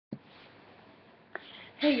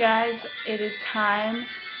Hey guys, it is time.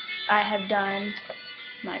 I have done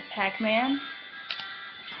my Pac-Man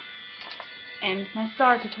and my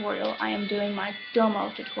star tutorial. I am doing my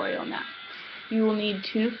Domo tutorial now. You will need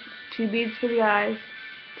two beads for the eyes,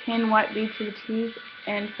 10 white beads for the teeth,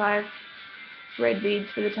 and 5 red beads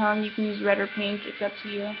for the tongue. You can use red or pink, it's up to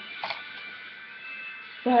you.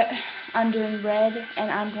 But I'm doing red,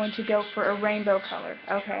 and I'm going to go for a rainbow color.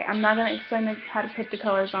 Okay, I'm not going to explain how to put the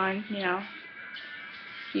colors on,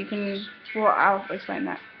 You can, well, I'll explain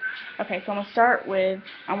that. Okay, so I'm going to start with,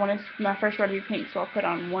 my first red to be pink, so I'll put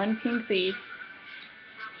on one pink bead,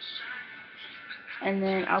 and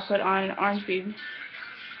then I'll put on an orange bead.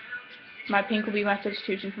 My pink will be my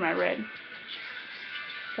substitution for my red.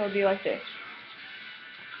 So it'll be like this.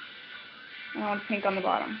 And I want pink on the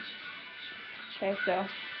bottom. Okay, so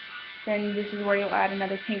then this is where you'll add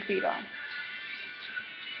another pink bead on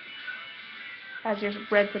as your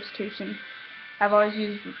red substitution. I've always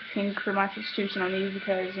used pink for my substitution on these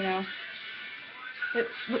because, it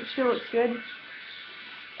still looks good.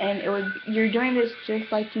 And you're doing this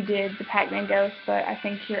just like you did the Pac-Man Ghost, but I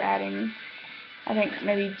think you're adding,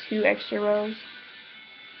 maybe 2 extra rows.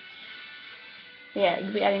 Yeah,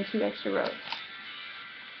 you'll be adding 2 extra rows.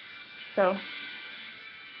 So,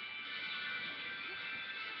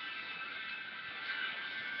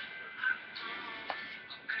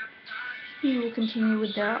 you will continue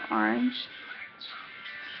with the orange,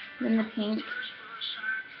 then the pink,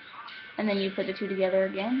 and then you put the two together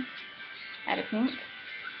again, add a pink,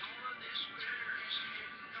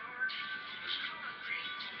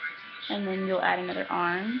 and then you'll add another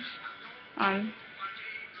orange on.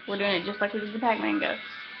 We're doing it just like we did the Pac-Man Ghost.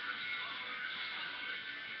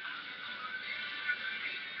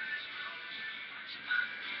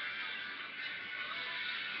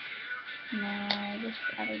 Now I just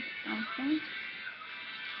added something.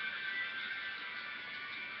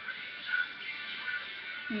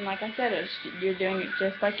 And like I said, you're doing it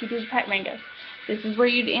just like you did the Pac-Man Ghost. This is where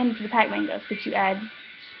you'd end for the Pac-Man Ghost, but you add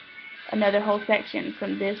another whole section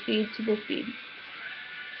from this bead to this bead.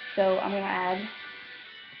 So I'm going to add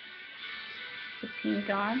the pink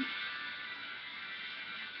on,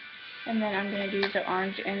 and then I'm going to do the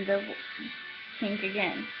orange and the pink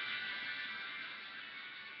again.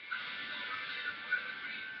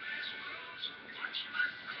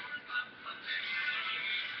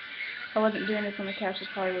 If I wasn't doing this on the couch, it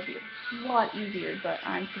probably would be a lot easier, but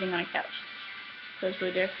I'm sitting on a couch. So it's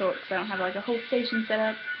really difficult because I don't have like a whole station set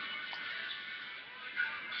up.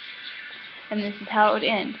 And this is how it would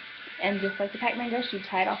end. And just like the Pac-Man Ghost, you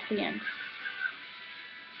tie it off the end.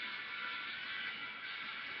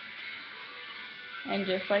 And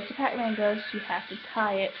just like the Pac-Man Ghost, you have to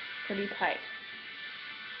tie it pretty tight.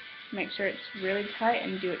 Make sure it's really tight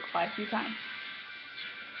and do it quite a few times.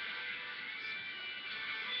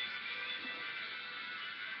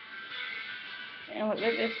 And look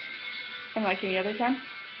at this. And like any other time,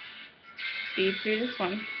 feed through this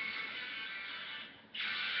one.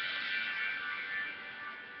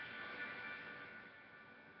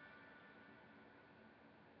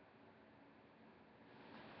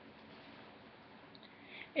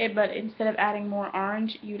 But instead of adding more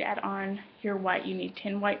orange, you'd add on your white. You need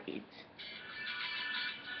 10 white beads.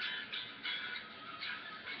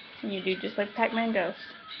 And you do just like Pac-Man Ghost.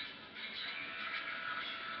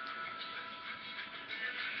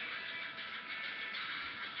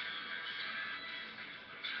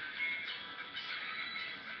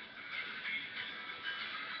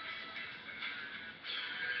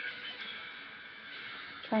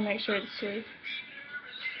 Try and make sure it's smooth.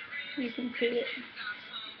 You can see it.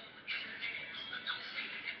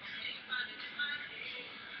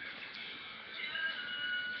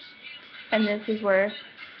 And this is where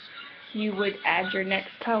you would add your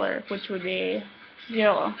next color, which would be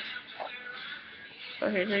yellow. So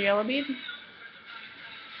here's your yellow bead.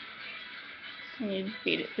 And you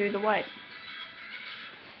feed it through the white.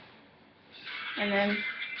 And then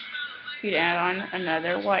you'd add on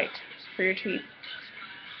another white for your teeth.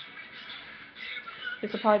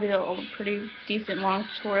 This will probably be a pretty decent long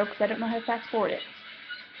tutorial because I don't know how to fast forward it.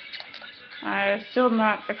 I still have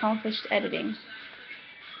not accomplished editing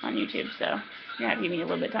on YouTube, so you have to give me a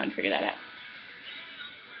little bit of time to figure that out.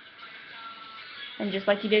 And just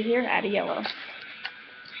like you did here, add a yellow.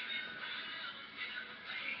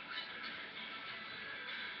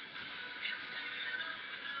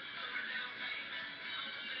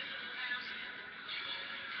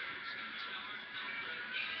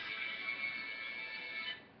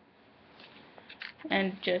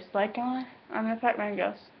 And just like on the Pac-Man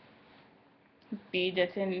Ghost, bead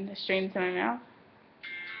that's in the string in my mouth,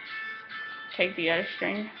 take the other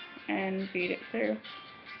string and feed it through.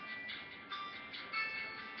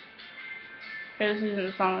 Okay, this isn't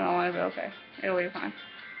the song I wanted, but okay. It'll be fine.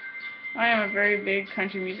 I am a very big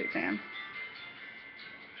country music fan.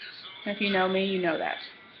 If you know me, you know that.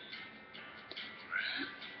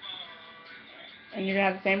 And you're going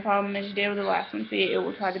to have the same problem as you did with the last one. See, it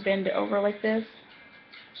will try to bend it over like this.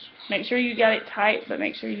 Make sure you got it tight, but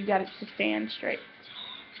make sure you got it to stand straight.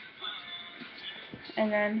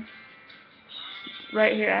 And then,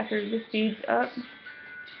 right here after this bead's up,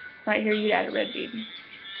 right here you'd add a red bead.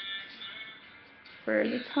 For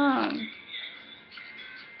the tongue.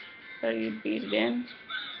 So you'd bead it in.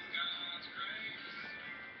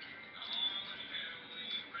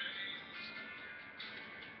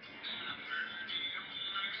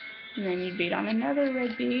 And then you'd bead on another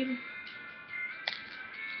red bead.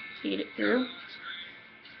 Bead it through.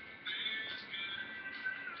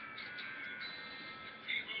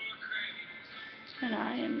 And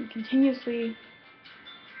I am continuously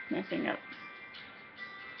messing up.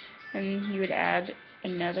 And you would add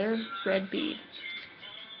another red bead.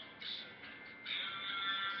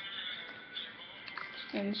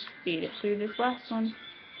 And bead it through this last one.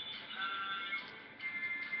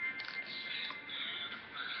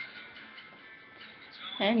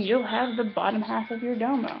 And you'll have the bottom half of your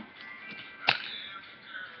domo.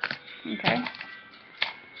 Okay?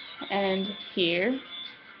 And here,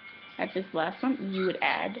 at this last one, you would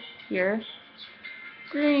add your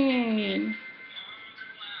green.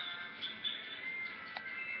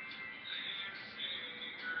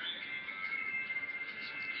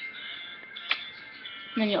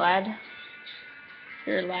 And then you'll add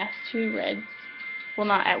your last two reds. Well,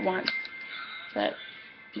 not at once, but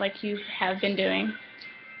like you have been doing.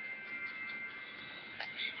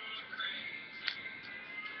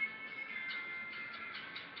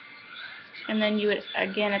 And then you would,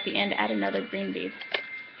 again, at the end, add another green bead.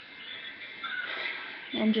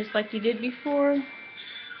 And just like you did before,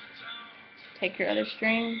 take your other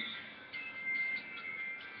string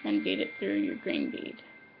and bead it through your green bead.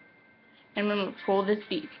 And remember, pull these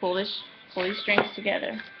strings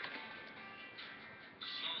together.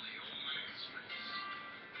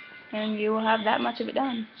 And you will have that much of it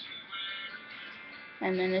done.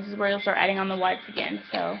 And then this is where you'll start adding on the whites again.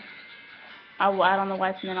 So I will add on the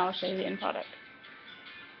whites and then I'll show you the end product.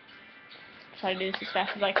 Try to do this as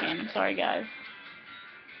fast as I can. Sorry, guys.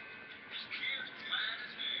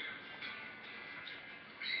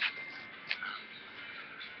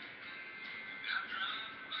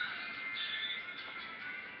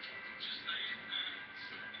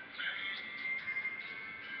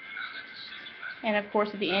 And of course,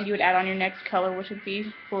 at the end, you would add on your next color, which would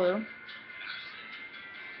be blue.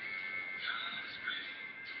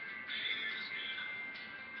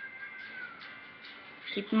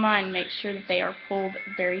 Keep in mind, make sure that they are pulled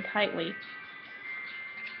very tightly.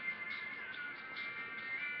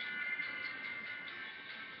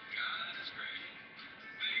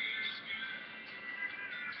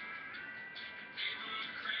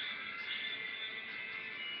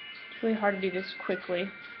 It's really hard to do this quickly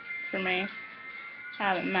for me.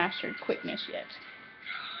 I haven't mastered quickness yet.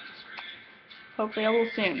 Hopefully I will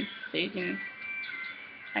soon, so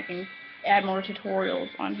I can add more tutorials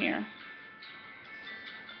on here.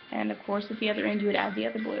 And of course at the other end you would add the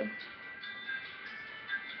other blue.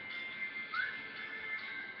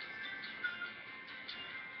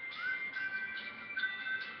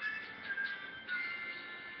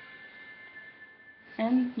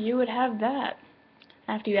 And you would have that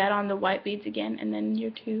after you add on the white beads again and then your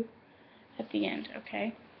two at the end,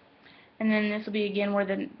 okay? And then this will be again where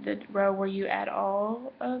the row where you add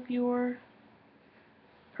all of your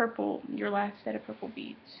purple, your last set of purple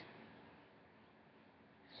beads.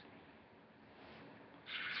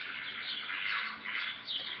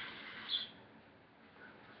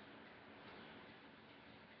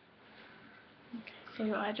 Okay, so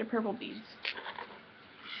you'll add your purple beads.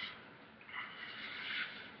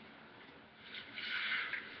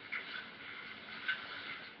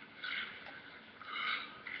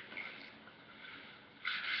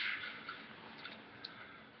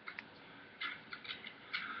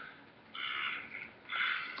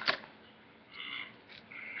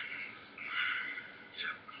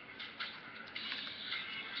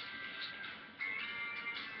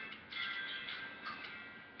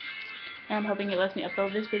 And I'm hoping it lets me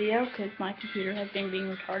upload this video because my computer has been being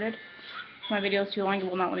retarded. If my video is too long, it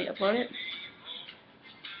will not let me upload it.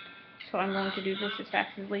 So I'm going to do this as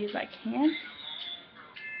fastly as I can.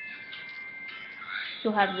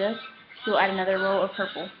 You'll have this. You'll add another row of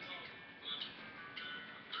purple.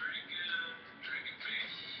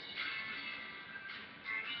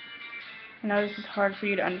 I know this is hard for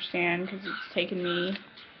you to understand because it's taken me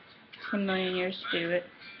 10 million years to do it.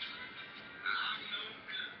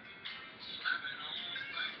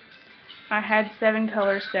 I had 7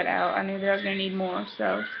 colors set out. I knew that I was going to need more,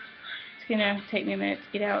 so it's going to take me a minute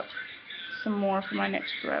to get out some more for my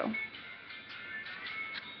next row.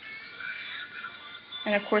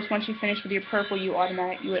 And of course, once you finish with your purple, you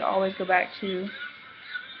would always go back to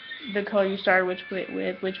the color you started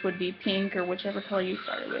with, which would be pink or whichever color you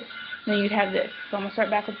started with. And then you'd have this. So I'm going to start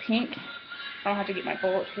back with pink. I don't have to get my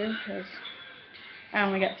bullet here because I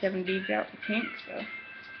only got 7 beads out for pink, so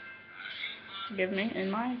forgive me.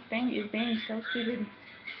 And my thing is being so stupid.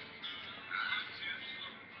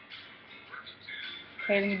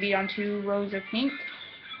 Okay, then you bead on 2 rows of pink.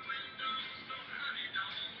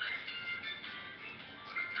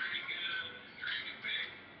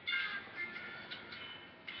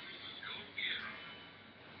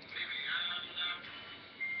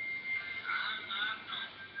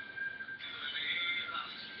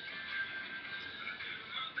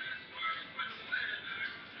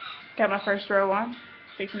 Got my first row on.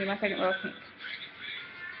 Fixing to do my second row of pink.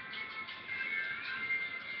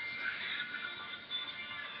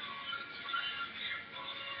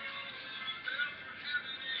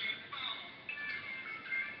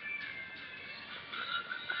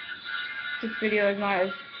 This video is not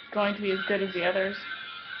going to be as good as the others,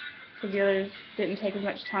 because the others didn't take as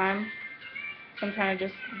much time. So I'm trying to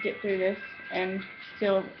just get through this and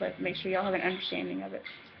still make sure y'all have an understanding of it.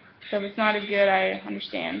 So if it's not as good, I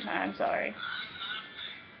understand. I'm sorry.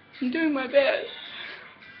 I'm doing my best.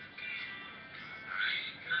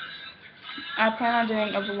 I plan on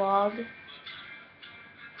doing a vlog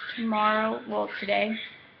tomorrow, well today,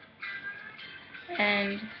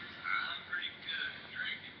 and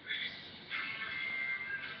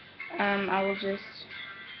I will just,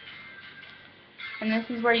 and this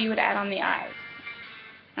is where you would add on the eyes.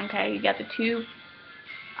 Okay, you got the 2.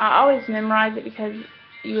 I always memorize it because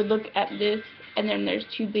you would look at this and then there's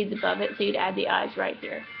 2 beads above it, so you'd add the eyes right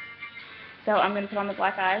here. So I'm going to put on the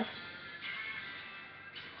black eyes.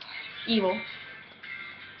 Evil.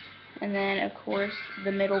 And then of course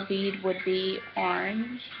the middle bead would be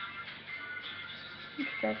orange.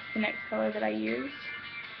 That's the next color that I use.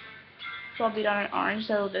 So I'll bead on an orange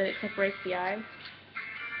so that it separates the eyes.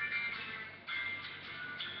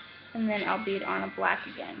 And then I'll bead on a black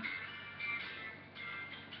again.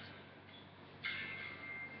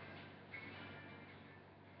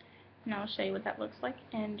 And I'll show you what that looks like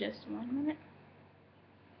in just 1 minute.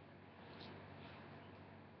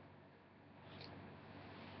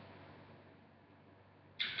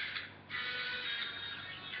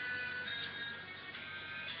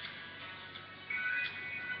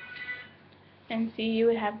 And see, you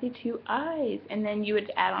would have the 2 eyes, and then you would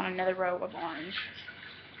add on another row of orange.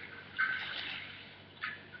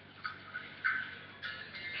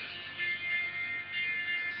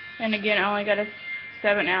 And again, I only got a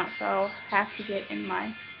 7 out, so I'll have to get in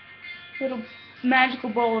my little magical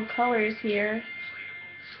bowl of colors here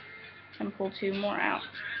and pull 2 more out.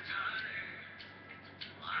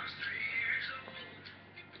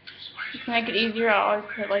 To make it easier, I always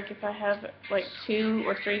put, like, if I have like 2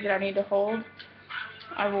 or 3 that I need to hold,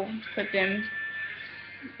 I will put them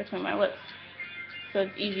between my lips so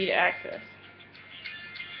it's easy to access.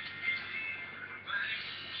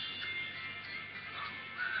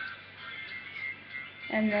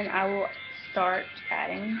 And then I will start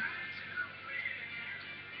adding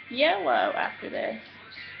yellow after this.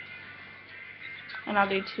 And I'll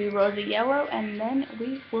do 2 rows of yellow and then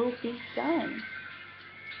we will be done.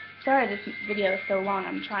 Sorry this video is so long,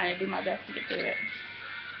 I'm trying to do my best to get through it.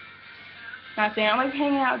 Not saying I like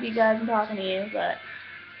hanging out with you guys and talking to you, but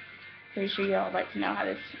pretty sure y'all would like to know how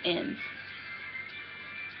this ends.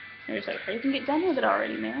 You're just like, hurry up and get done with it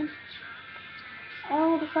already, man.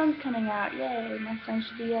 Oh, the sun's coming out. Yay, my sun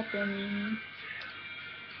should be up in...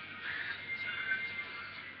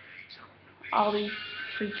 All these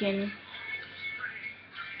freaking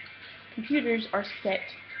computers are set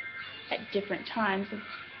at different times.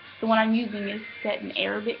 The one I'm using is set in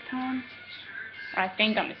Arabic time. I'm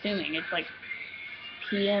assuming it's like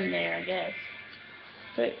PM there, I guess.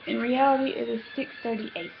 But in reality, it is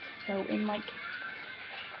 6:38. So in like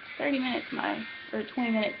 30 minutes, or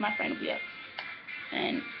 20 minutes, my friend will be up.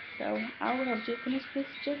 And so I will have just finished this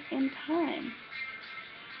just in time.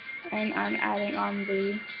 And I'm adding on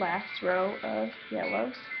the last row of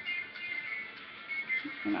yellows.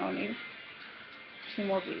 And I'll need 2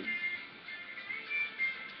 more beads.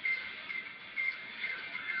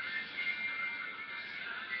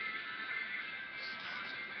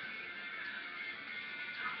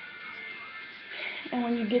 And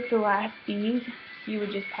when you get the last bead, you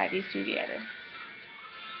would just tie these 2 together.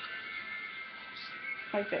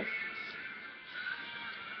 Like this.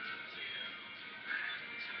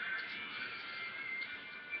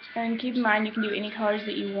 And keep in mind, you can do any colors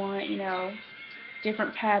that you want, you know,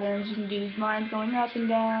 different patterns. You can do these lines going up and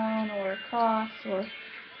down, or across, or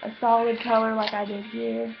a solid color like I did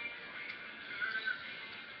here.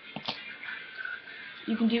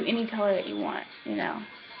 You can do any color that you want, you know.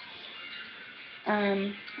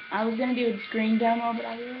 I was going to do a green demo, but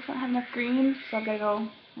I really don't have enough green, so I've got to go,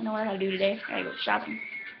 I know what I got to do today. I got to go shopping.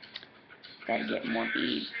 Got to get more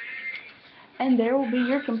beads. And there will be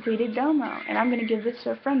your completed domo. And I'm going to give this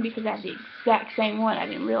to a friend because I have the exact same one. I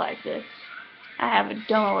didn't realize this. I have a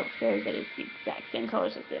domo upstairs that is the exact same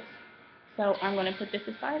colors as this. So I'm going to put this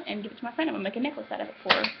aside and give it to my friend. I'm going to make a necklace out of it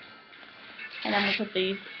for her. And I'm going to put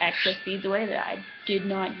these excess beads away that I did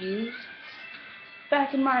not use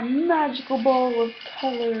back in my magical bowl of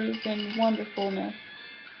colors and wonderfulness.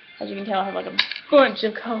 As you can tell, I have like a bunch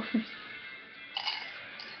of colors.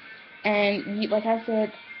 And like I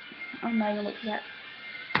said, I'm not even looking at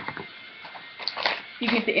that. You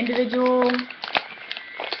get the individual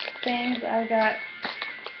things. I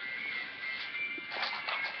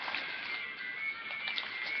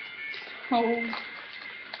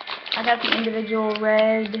got the individual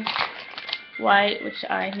red, white, which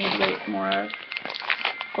I need to get more of,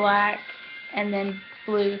 black, and then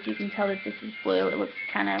blue. If you can tell that this is blue, it looks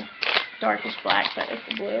kind of darkish black, but it's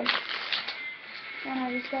a blue. And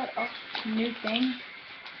I just got a new thing.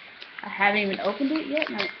 I haven't even opened it yet,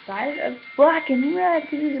 and I'm excited. Of black and red,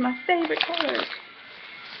 because these are my favorite colors.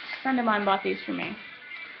 A friend of mine bought these for me.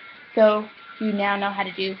 So you now know how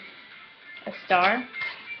to do a star,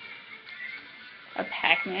 a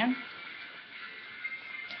Pac-Man,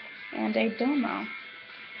 and a domo.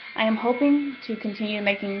 I am hoping to continue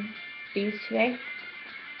making these today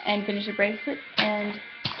and finish a bracelet. And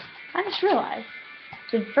I just realized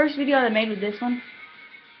the first video that I made with this one,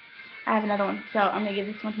 I have another one, so I'm going to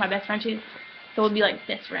give this one to my best friend too. So it'll be like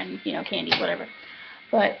best friend, you know, candy, whatever.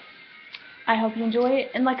 But I hope you enjoy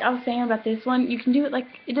it. And like I was saying about this one, you can do it like,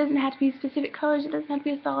 it doesn't have to be specific colors, it doesn't have to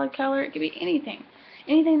be a solid color, it could be anything.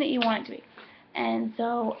 Anything that you want it to be. And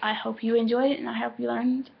so I hope you enjoyed it, and I hope you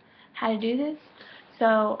learned how to do this.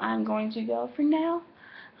 So I'm going to go for now.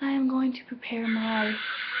 I am going to prepare my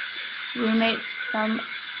roommates some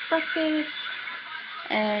breakfast,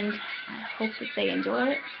 and I hope that they enjoy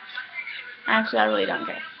it. Actually, I really don't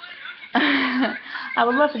care. I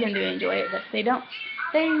would love for them to enjoy it, but they don't.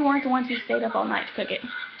 They weren't the ones who stayed up all night to cook it.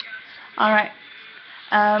 Alright.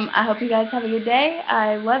 I hope you guys have a good day.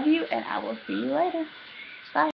 I love you, and I will see you later.